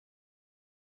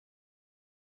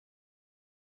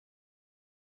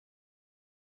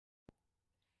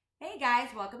Hey guys,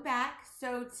 welcome back.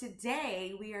 So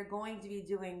today we are going to be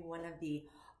doing one of the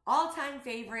all-time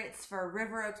favorites for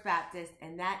River Oaks Baptist,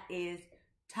 and that is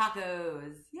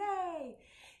tacos. Yay!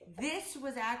 This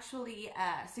was actually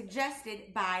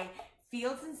suggested by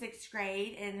Fields in 6th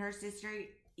grade and her sister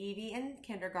Evie in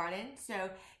kindergarten. So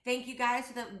thank you guys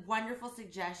for that wonderful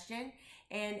suggestion.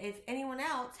 And if anyone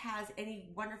else has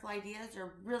any wonderful ideas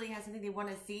or really has something they want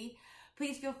to see,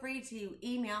 please feel free to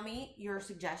email me your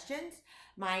suggestions.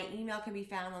 My email can be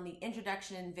found on the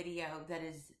introduction video that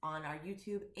is on our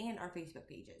YouTube and our Facebook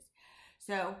pages.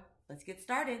 So let's get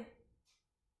started.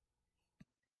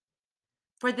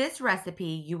 For this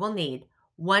recipe, you will need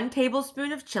 1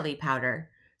 tablespoon of chili powder,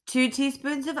 2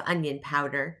 teaspoons of onion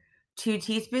powder, 2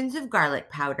 teaspoons of garlic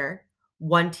powder,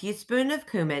 1 teaspoon of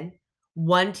cumin,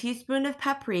 1 teaspoon of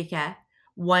paprika,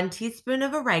 1 teaspoon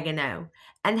of oregano,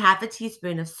 and half a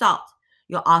teaspoon of salt.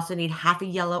 You'll also need half a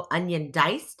yellow onion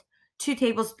diced, 2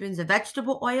 tablespoons of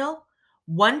vegetable oil,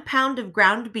 1 pound of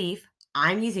ground beef,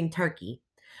 I'm using turkey,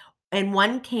 and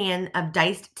 1 can of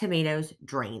diced tomatoes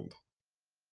drained.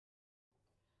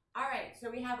 All right, so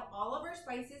we have all of our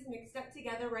spices mixed up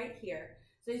together right here.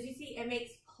 So as you see, it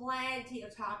makes plenty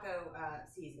of taco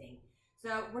seasoning.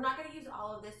 So we're not going to use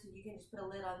all of this, so you can just put a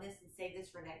lid on this and save this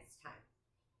for next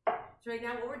time. So right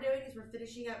now what we're doing is we're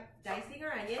finishing up dicing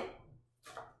our onion.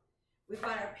 We've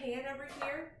got our pan over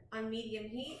here on medium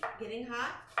heat, getting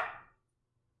hot.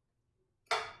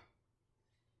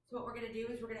 So what we're going to do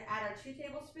is we're going to add our 2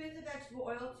 tablespoons of vegetable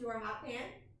oil to our hot pan.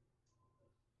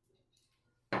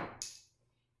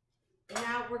 And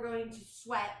now we're going to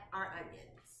sweat our onions.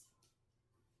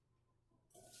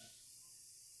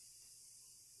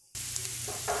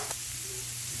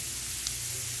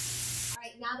 All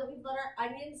right, now that we've let our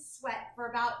onions sweat for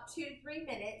about 2-3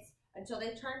 minutes until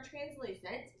they turn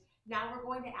translucent, now we're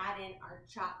going to add in our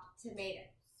chopped tomatoes.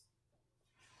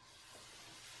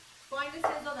 It's going to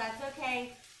sizzle, that's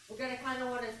okay. We're going to kind of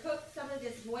want to cook some of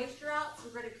this moisture out, so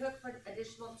we're going to cook for an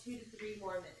additional 2 to 3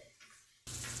 more minutes.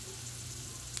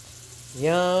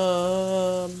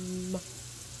 Yum!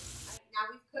 Right, now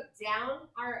we've cooked down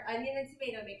our onion and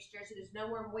tomato mixture so there's no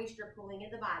more moisture pooling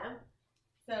in the bottom.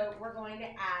 So we're going to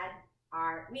add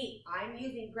our meat. I'm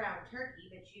using ground turkey,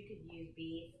 but you could use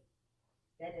beef,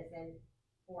 venison,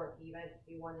 pork even if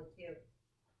you wanted to.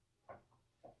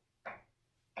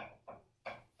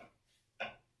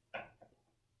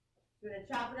 We're going to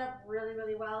chop it up really,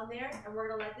 really well in there, and we're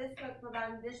going to let this cook for about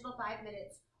an additional 5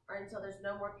 minutes or until there's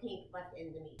no more pink left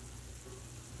in the meat.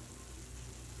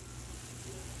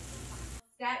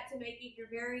 Step to making your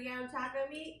very own taco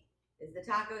meat is the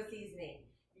taco seasoning.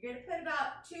 You're going to put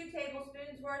about 2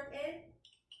 tablespoons worth in.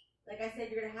 Like I said,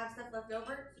 you're going to have stuff left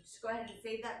over, so just go ahead and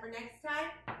save that for next time.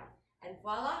 And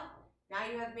voila, now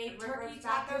you have made turkey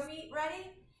taco meat ready.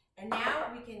 And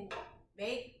now we can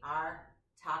make our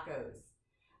tacos.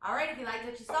 All right, if you liked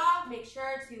what you saw, make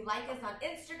sure to like us on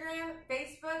Instagram,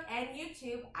 Facebook, and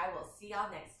YouTube. I will see y'all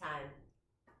next time.